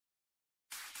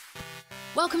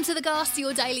Welcome to The Goss,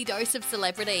 your daily dose of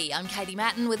celebrity. I'm Katie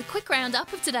Matten with a quick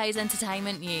roundup of today's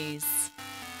entertainment news.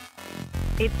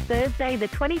 It's Thursday, the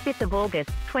 25th of August,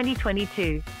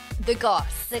 2022. The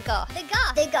Goss. The Goss. The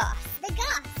Goss. The Goss. The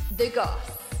Goss. The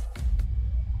Goss.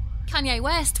 Kanye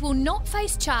West will not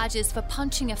face charges for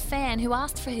punching a fan who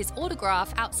asked for his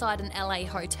autograph outside an LA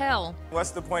hotel.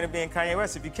 What's the point of being Kanye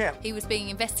West if you can't? He was being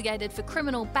investigated for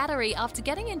criminal battery after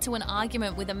getting into an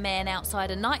argument with a man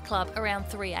outside a nightclub around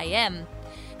 3 a.m.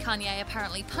 Kanye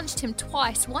apparently punched him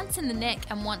twice, once in the neck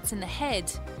and once in the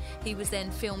head. He was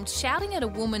then filmed shouting at a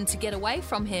woman to get away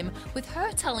from him, with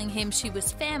her telling him she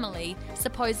was family,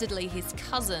 supposedly his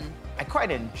cousin. I quite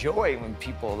enjoy when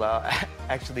people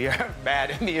actually are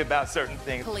mad at me about certain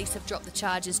things. Police have dropped the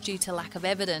charges due to lack of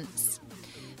evidence.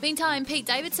 Meantime, Pete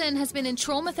Davidson has been in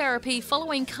trauma therapy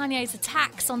following Kanye's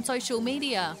attacks on social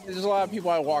media. There's a lot of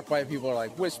people I walk by, people are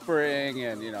like whispering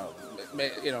and,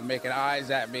 making eyes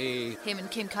at me. Him and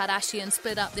Kim Kardashian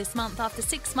split up this month after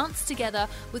 6 months together,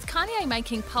 with Kanye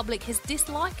making public his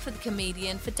dislike for the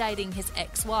comedian for dating his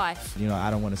ex-wife.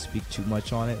 I don't want to speak too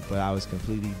much on it, but I was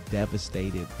completely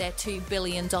devastated. Their $2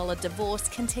 billion divorce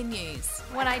continues.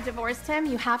 When I divorced him,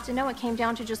 you have to know it came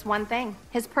down to just one thing: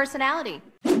 his personality.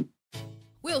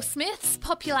 Will Smith's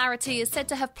popularity is said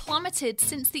to have plummeted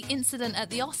since the incident at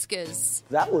the Oscars.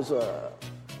 That was a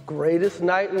greatest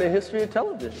night in the history of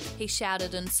television. He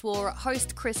shouted and swore at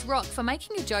host Chris Rock for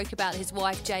making a joke about his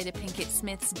wife Jada Pinkett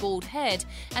Smith's bald head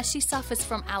as she suffers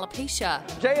from alopecia.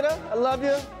 Jada, I love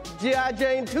you. G.I.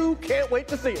 Jane 2, can't wait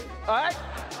to see it. All right?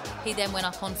 He then went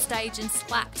up on stage and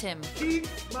slapped him. Keep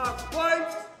my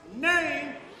wife's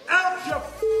name out your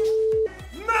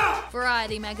mouth!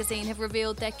 Variety magazine have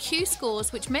revealed their Q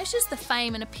scores, which measures the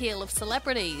fame and appeal of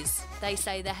celebrities. They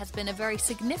say there has been a very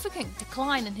significant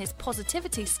decline in his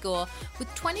positivity score, with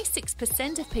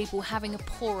 26% of people having a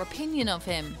poor opinion of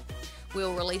him.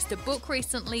 Will released a book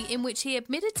recently in which he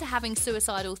admitted to having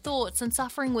suicidal thoughts and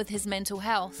suffering with his mental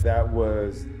health. That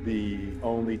was the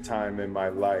only time in my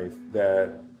life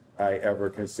that I ever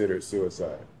considered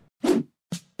suicide.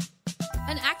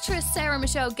 And actress Sarah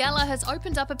Michelle Gellar has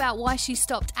opened up about why she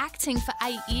stopped acting for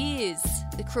 8 years.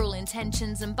 The Cruel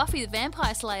Intentions and Buffy the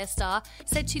Vampire Slayer star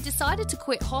said she decided to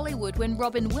quit Hollywood when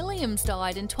Robin Williams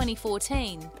died in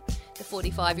 2014. The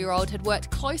 45-year-old had worked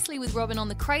closely with Robin on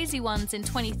The Crazy Ones in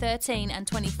 2013 and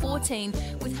 2014,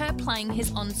 with her playing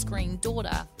his on-screen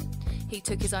daughter. He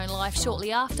took his own life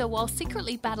shortly after while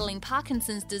secretly battling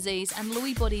Parkinson's disease and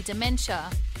Lewy body dementia.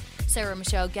 Sarah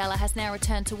Michelle Gellar has now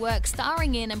returned to work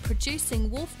starring in and producing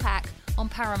Wolfpack on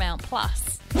Paramount+.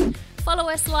 Follow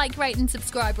us, like, rate and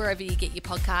subscribe wherever you get your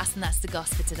podcasts, and that's The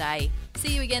Goss for today.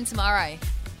 See you again tomorrow.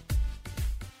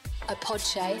 A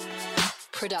Podshape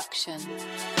production.